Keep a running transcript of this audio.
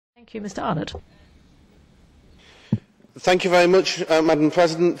Thank you, Mr. Arnott. Thank you very much, Madam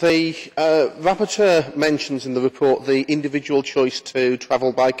President. The rapporteur mentions in the report the individual choice to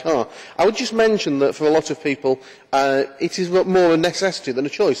travel by car. I would just mention that for a lot of people it is more a necessity than a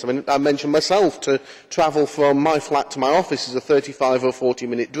choice. I mean, I mentioned myself to travel from my flat to my office is a 35 or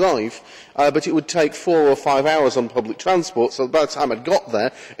 40-minute drive, but it would take 4 or 5 hours on public transport, so by the time I got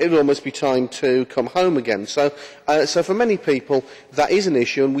there it would almost be time to come home again. So for many people that is an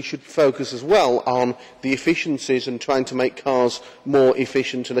issue, and we should focus as well on the efficiencies and trying to make cars more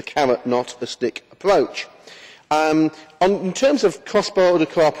efficient and a carrot not a stick approach. In terms of cross-border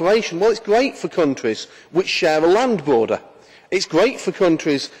cooperation, well, it's great for countries which share a land border. It's great for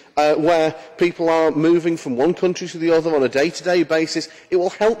countries where people are moving from one country to the other on a day-to-day basis. It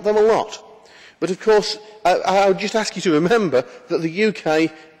will help them a lot. But of course, I would just ask you to remember that the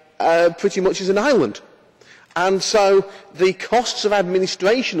UK pretty much is an island. And so the costs of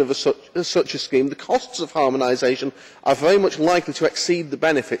administration of such a scheme, the costs of harmonisation, are very much likely to exceed the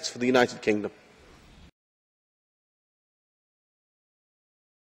benefits for the United Kingdom.